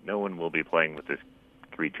 haha, no one will be playing with this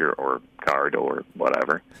creature or card or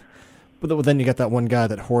whatever. But then you got that one guy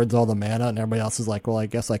that hoards all the mana, and everybody else is like, well, I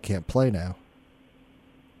guess I can't play now.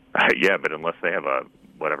 Yeah, but unless they have a,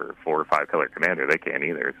 4 or 5 color Commander, they can't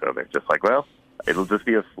either. So they're just like, well, it'll just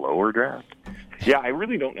be a slower draft. Yeah, I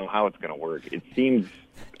really don't know how it's going to work. It seems...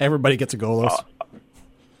 Everybody gets a Golos.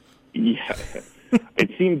 Yeah.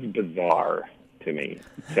 It seems bizarre to me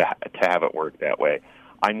to have it work that way.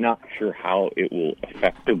 I'm not sure how it will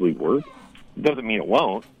effectively work. Doesn't mean it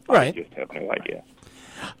won't. Right. I just have no idea.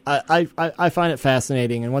 I find it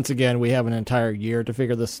fascinating, and once again, we have an entire year to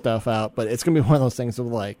figure this stuff out, but it's going to be one of those things of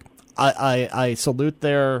like, I salute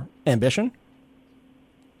their ambition.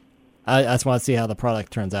 I just want to see how the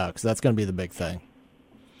product turns out, because that's going to be the big thing.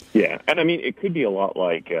 Yeah, and I mean, it could be a lot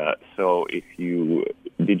like, so if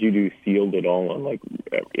did you do sealed at all on like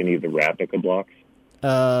any of the Ravnica blocks?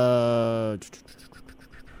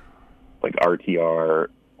 Like RTR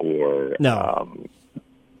or... No.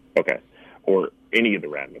 Okay. Or any of the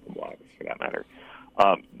Ravnica blocks, for that matter.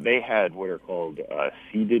 They had what are called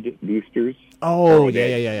seeded boosters. Oh,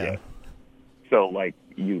 yeah. So, like,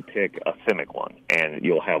 you pick a Simic one, and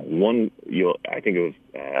you'll have one... I think it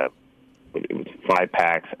was 5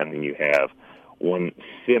 packs, and then you have one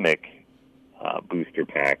Simic booster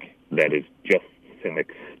pack that is just Simic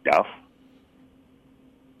stuff.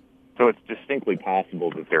 So it's distinctly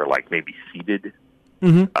possible that they're, like, maybe seeded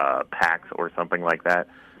packs or something like that.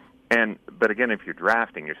 But again, if you're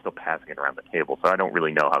drafting, you're still passing it around the table, so I don't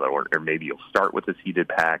really know how that works. Or maybe you'll start with a seeded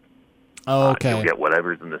pack. Oh, okay. You'll get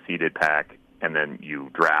whatever's in the seeded pack, and then you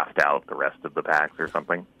draft out the rest of the packs or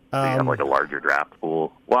something. So you have like a larger draft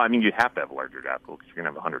pool. Well, I mean, you have to have a larger draft pool because you're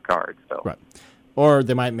going to have 100 cards. So. Right. Or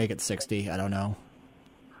they might make it 60. I don't know.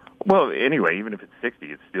 Well, anyway, even if it's 60,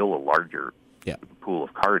 it's still a larger pool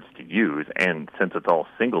of cards to use. And since it's all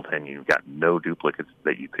singleton, you've got no duplicates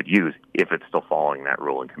that you could use if it's still following that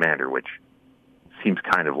rule in Commander, which seems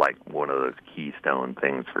kind of like one of those keystone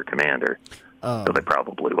things for Commander. So they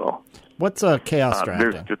probably will. What's a Chaos Draft?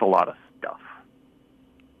 There's just a lot of stuff.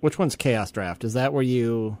 Which one's Chaos Draft? Is that where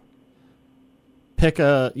you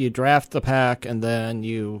you draft the pack and then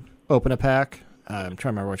you open a pack? I'm trying to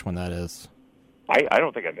remember which one that is. I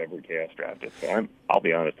don't think I've ever Chaos Drafted, so I'll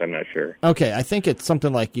be honest, I'm not sure. Okay, I think it's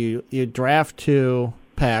something like you draft 2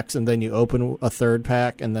 packs and then you open a 3rd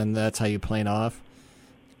pack and then that's how you plane off.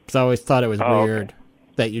 Because I always thought it was weird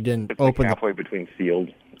that you didn't open like halfway between sealed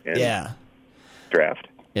and draft. draft.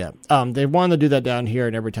 Yeah, they wanted to do that down here,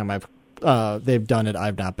 and every time I've they've done it,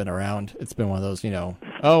 I've not been around. It's been one of those,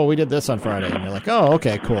 oh, we did this on Friday, and you're like, oh,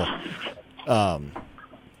 okay, cool.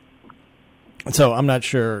 So I'm not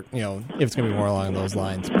sure, if it's going to be more along those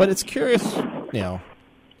lines. But it's curious,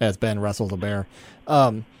 as Ben wrestles a bear.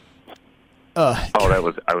 that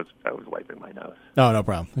was I was wiping my nose. Oh, no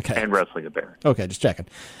problem. Okay. And wrestling a bear. Okay, just checking.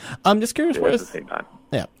 I'm just curious where at the same time.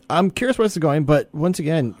 Yeah, I'm curious where this is going. But once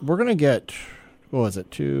again, we're going to get, what was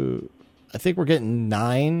it? I think we're getting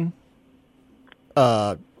 9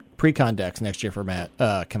 pre-con decks next year for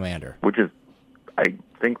Commander, which is, I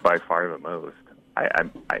think, by far the most.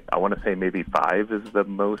 I want to say maybe 5 is the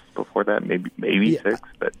most before that, maybe 6,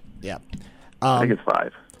 but yeah, I think it's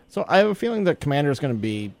 5. So I have a feeling that Commander is going to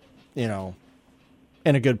be,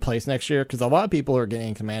 in a good place next year, because a lot of people are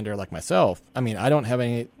getting Commander like myself. I mean, I don't have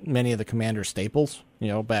many of the Commander staples,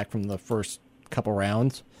 back from the first couple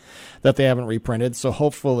rounds that they haven't reprinted. So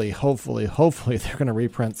hopefully they're going to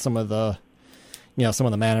reprint some of the, some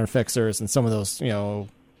of the mana fixers and some of those,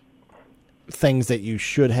 things that you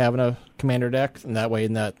should have in a Commander deck, and that way, you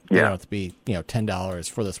don't have to be, $10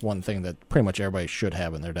 for this one thing that pretty much everybody should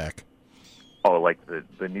have in their deck. Oh, like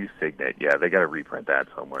the new Signet. Yeah, they got to reprint that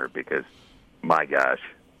somewhere, because, my gosh,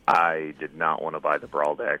 I did not want to buy the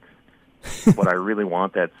Brawl decks. But I really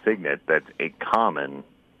want that Signet that's a common,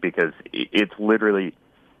 because it's literally,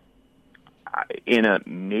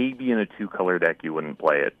 maybe in a 2-color deck you wouldn't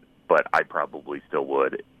play it, but I probably still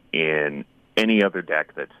would. In any other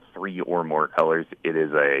deck that's 3 or more colors, it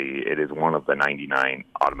is one of the 99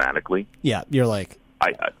 automatically. Yeah, you're like,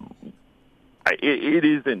 it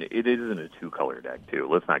isn't a 2-color deck too.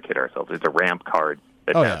 Let's not kid ourselves. It's a ramp card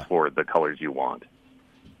that has for the colors you want.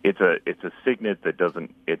 It's a Signet that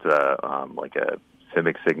doesn't. It's a like a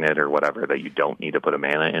Simic Signet or whatever that you don't need to put a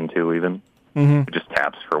mana into even. Mm-hmm. It just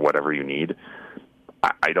taps for whatever you need.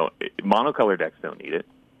 I don't. Monocolor decks don't need it,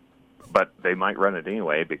 but they might run it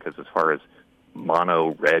anyway, because as far as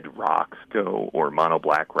mono red rocks go, or mono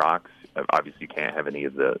black rocks, obviously you can't have any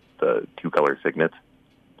of the 2-color Signets.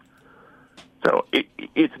 So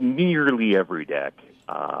it's nearly every deck.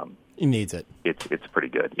 It needs it. It's pretty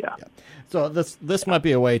good, yeah. So this might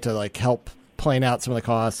be a way to like help plan out some of the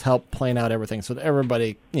costs, help plan out everything, so that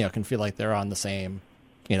everybody can feel like they're on the same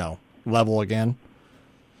level again.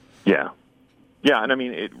 Yeah. Yeah, and I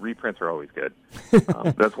mean, reprints are always good.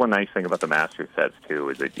 That's one nice thing about the Master sets, too,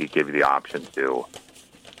 is that it give you the option to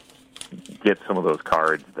get some of those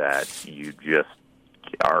cards that you just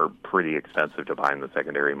are pretty expensive to buy in the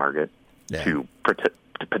secondary market to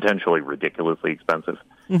potentially ridiculously expensive.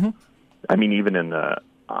 Mm-hmm. I mean, even in the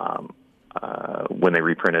when they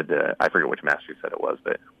reprinted I forget which Master set it was,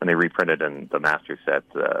 but when they reprinted in the Master set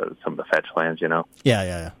some of the fetch lands,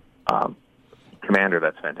 Yeah. Commander,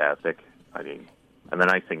 that's fantastic. I mean, and the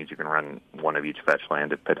nice thing is you can run one of each fetch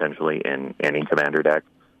land potentially in any Commander deck.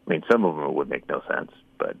 I mean, some of them would make no sense,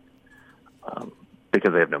 but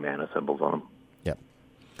because they have no mana symbols on them. Yep.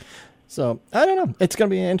 So, I don't know. It's going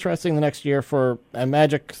to be interesting the next year for...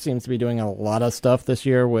 Magic seems to be doing a lot of stuff this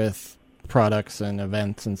year with products and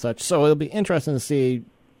events and such. So it'll be interesting to see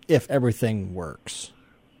if everything works.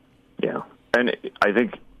 Yeah. And I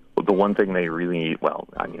think the one thing they really need... Well,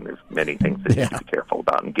 I mean, there's many things that you have to be careful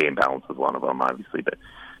about, and game balance is one of them, obviously, but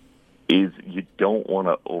is you don't want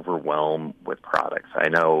to overwhelm with products. I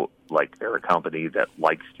know, like, they're a company that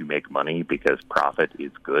likes to make money because profit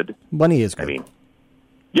is good. Money is good. I mean...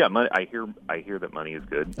 Yeah, I hear that money is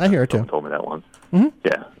good. I hear it too. Someone told me that once. Mm-hmm.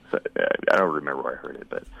 Yeah, so, I don't remember where I heard it,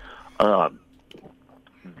 but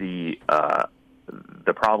the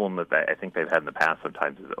problem that I think they've had in the past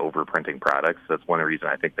sometimes is overprinting products. That's one reason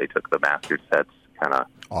I think they took the Master sets kind of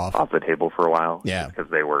off the table for a while. Yeah, because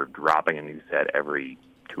they were dropping a new set every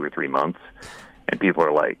 2 or 3 months, and people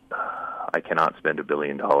are like, I cannot spend $1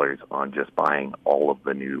 billion on just buying all of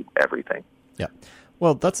the new everything. Yeah.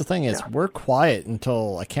 Well, that's the thing is we're quiet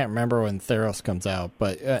until I can't remember when Theros comes out,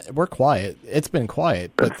 but we're quiet. It's been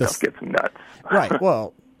quiet, but this stuff gets nuts. Right.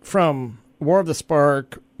 Well, from War of the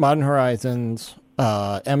Spark, Modern Horizons,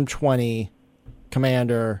 M20,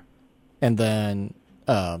 Commander, and then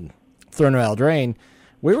Throne of Eldraine,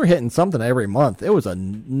 we were hitting something every month. It was a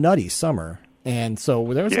nutty summer, and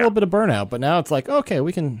so there was a little bit of burnout. But now it's like, okay,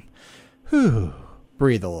 we can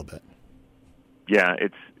breathe a little bit. Yeah,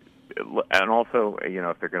 and also,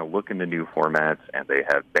 if they're going to look into new formats and they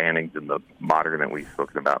have bannings in the Modern that we've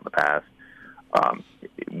spoken about in the past,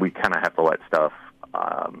 we kind of have to let stuff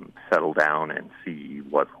settle down and see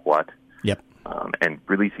what's what. Yep. And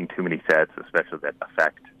releasing too many sets, especially that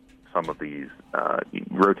affect some of these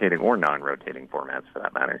rotating or non-rotating formats, for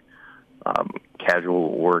that matter,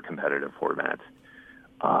 casual or competitive formats,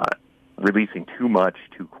 releasing too much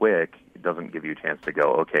too quick doesn't give you a chance to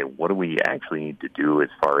go, okay, what do we actually need to do as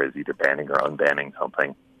far as either banning or unbanning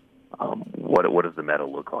something? What does the meta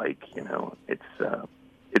look like?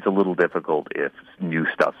 It's a little difficult if new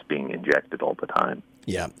stuff's being injected all the time.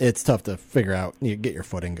 Yeah, it's tough to figure out. You get your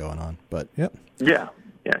footing going on, but yep. Yeah,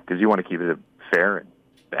 because you want to keep it a fair and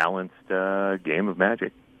balanced game of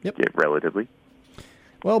Magic. Yep. Relatively.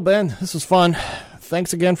 Well, Ben, this was fun.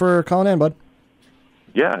 Thanks again for calling in, bud.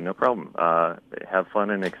 Yeah, no problem. Have fun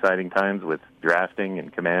and exciting times with drafting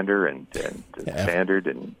and Commander and Standard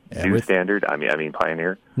and New Standard. I mean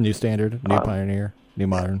Pioneer. New Standard, New Pioneer, New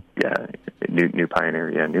Modern. Yeah, New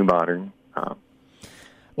Pioneer. Yeah, New Modern.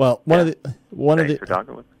 Well, Thanks for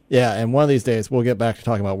talking with me. Yeah, and one of these days we'll get back to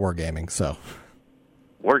talking about wargaming. So,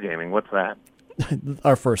 wargaming, what's that?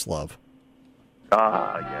 Our first love. Yes.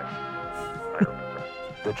 I remember.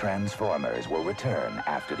 The Transformers will return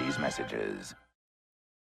after these messages.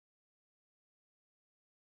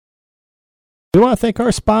 We want to thank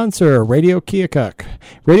our sponsor, Radio Keokuk.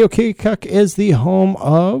 Radio Keokuk is the home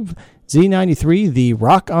of Z93, the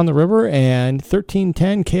Rock on the River, and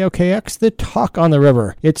 1310 KOKX, the Talk on the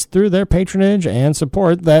River. It's through their patronage and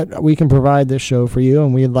support that we can provide this show for you,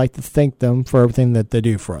 and we'd like to thank them for everything that they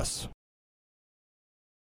do for us.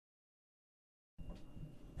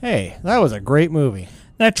 Hey, that was a great movie.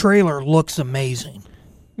 That trailer looks amazing.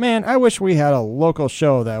 Man, I wish we had a local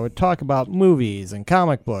show that would talk about movies and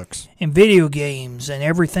comic books. And video games and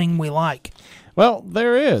everything we like. Well,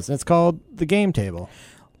 there is. It's called The Game Table.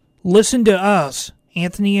 Listen to us,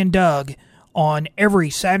 Anthony and Doug, on every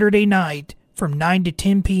Saturday night from 9 to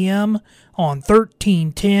 10 p.m. on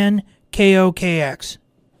 1310 KOKX.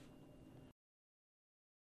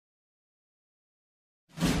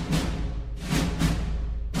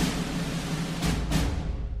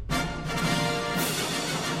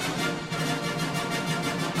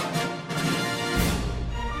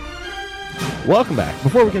 Welcome back.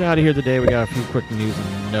 Before we get out of here today, we got a few quick news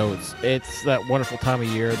and notes. It's that wonderful time of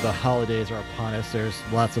year. The holidays are upon us. There's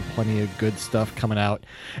plenty of good stuff coming out.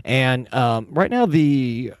 And right now,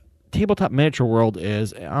 the tabletop miniature world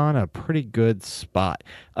is on a pretty good spot.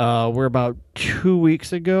 We're about 2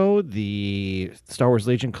 weeks ago, the Star Wars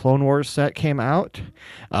Legion Clone Wars set came out.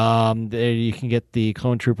 There you can get the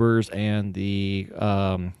Clone Troopers and the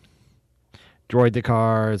droid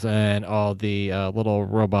cars and all the little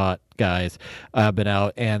robot guys have been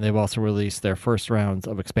out, and they've also released their first rounds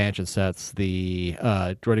of expansion sets, the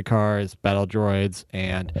droid cars, battle droids,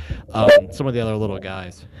 and some of the other little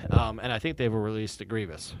guys. And I think they've released a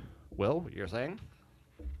Grievous. Will, you're saying?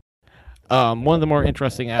 One of the more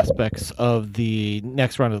interesting aspects of the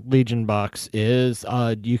next round of Legion box is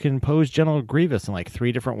you can pose General Grievous in like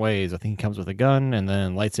 3 different ways. I think he comes with a gun and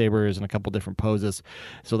then lightsabers and a couple different poses.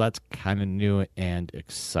 So that's kind of new and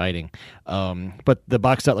exciting. But the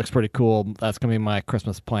box set looks pretty cool. That's going to be my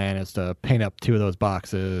Christmas plan, is to paint up 2 of those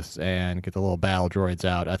boxes and get the little battle droids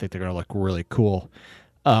out. I think they're going to look really cool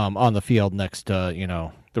on the field next to,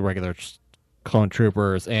 the regular Clone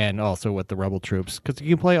Troopers and also with the Rebel troops, because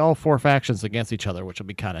you can play all 4 factions against each other, which will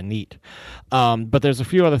be kind of neat. But there's a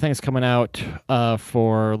few other things coming out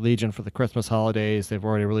for Legion for the Christmas holidays. They've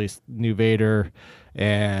already released New Vader,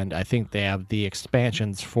 and I think they have the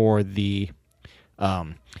expansions for the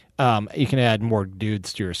you can add more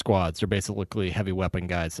dudes to your squads. They're basically heavy weapon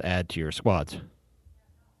guys to add to your squads.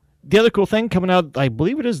 The other cool thing coming out, I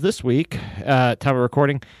believe it is this week, time of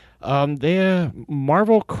recording, the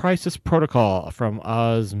Marvel Crisis Protocol from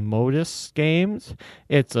Osmodus Games.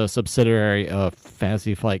 It's a subsidiary of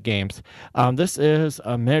Fantasy Flight Games. This is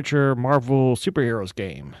a miniature Marvel superheroes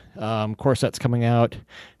game. Core set's coming out,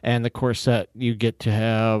 and the core set you get to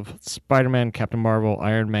have Spider-Man, Captain Marvel,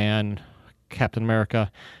 Iron Man, Captain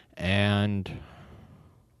America, and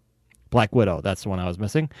Black Widow. That's the one I was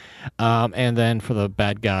missing. And then for the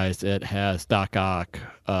bad guys, it has Doc Ock,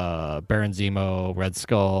 Baron Zemo, Red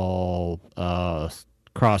Skull,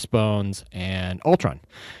 Crossbones, and Ultron.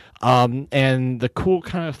 And the cool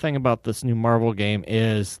kind of thing about this new Marvel game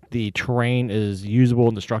is the terrain is usable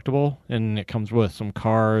and destructible, and it comes with some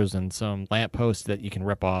cars and some lampposts that you can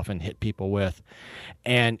rip off and hit people with.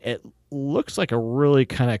 And it looks like a really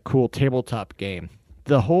kind of cool tabletop game.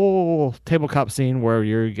 The whole tabletop scene where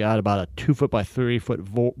you got about a 2 foot by 3 foot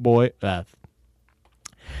 2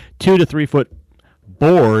 to 3 foot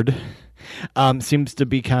board seems to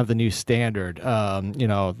be kind of the new standard.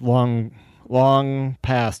 Long long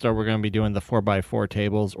past are we going to be doing the 4x4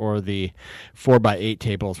 tables or the 4x8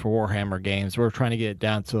 tables for Warhammer games. We're trying to get it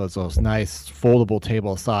down to those nice foldable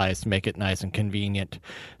table size to make it nice and convenient.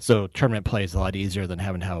 So tournament play is a lot easier than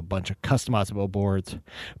having to have a bunch of customizable boards.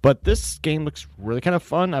 But this game looks really kind of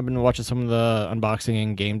fun. I've been watching some of the unboxing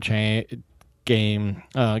and gameplay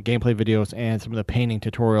videos and some of the painting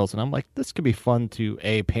tutorials, and I'm like, this could be fun to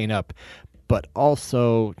paint up, but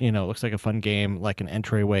also, looks like a fun game, like an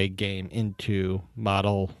entryway game into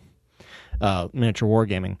model miniature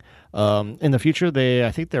wargaming. In the future,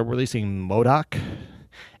 I think they're releasing MODOK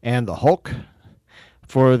and the Hulk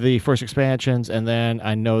for the first expansions, and then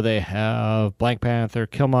I know they have Black Panther,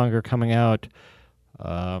 Killmonger coming out.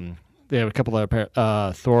 They have a couple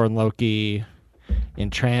of Thor and Loki,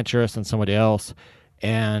 Enchantress and somebody else,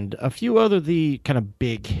 and a few other the kind of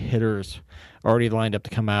big hitters already lined up to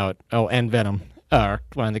come out. Oh, and Venom are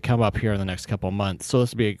lined to come up here in the next couple of months. So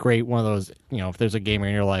this would be a great one of those, if there's a gamer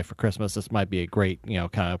in your life for Christmas, this might be a great,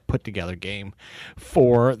 kind of put together game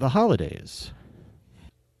for the holidays.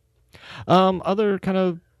 Other kind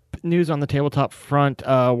of news on the tabletop front,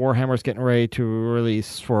 Warhammer's getting ready to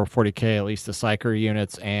release for 40K at least the Psyker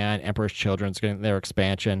units, and Emperor's Children's getting their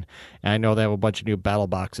expansion. And I know they have a bunch of new battle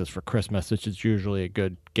boxes for Christmas, which is usually a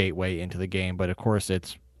good gateway into the game, but of course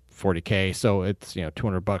it's 40K, so it's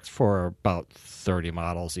 $200 for about 30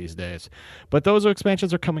 models these days. But those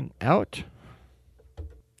expansions are coming out.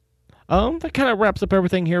 That kind of wraps up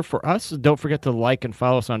everything here for us. Don't forget to like and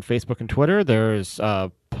follow us on Facebook and Twitter. There's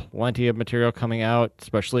plenty of material coming out,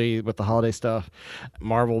 especially with the holiday stuff,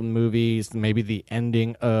 Marvel movies, maybe the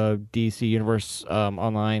ending of DC Universe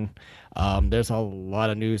online. There's a lot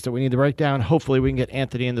of news that we need to break down. Hopefully we can get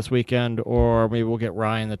Anthony in this weekend, or maybe we'll get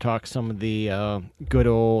Ryan to talk some of the good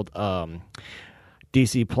old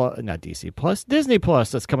Disney Plus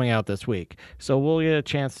that's coming out this week. So we'll get a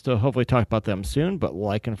chance to hopefully talk about them soon, but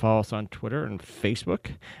like and follow us on Twitter and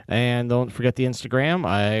Facebook. And don't forget the Instagram.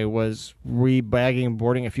 I was rebagging and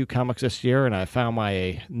boarding a few comics this year, and I found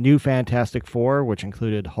my new Fantastic Four, which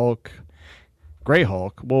included Hulk, Grey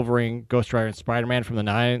Hulk, Wolverine, Ghost Rider, and Spider-Man from the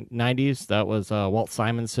 90s. That was Walt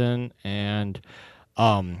Simonson, and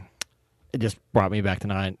it just brought me back to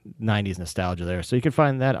 90s nostalgia there. So you can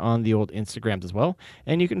find that on the old Instagrams as well.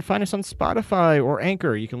 And you can find us on Spotify or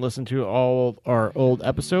Anchor. You can listen to all our old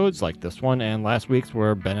episodes like this one and last week's,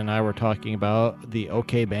 where Ben and I were talking about the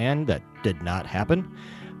OK Band that did not happen.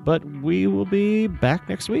 But we will be back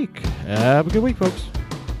next week. Have a good week, folks.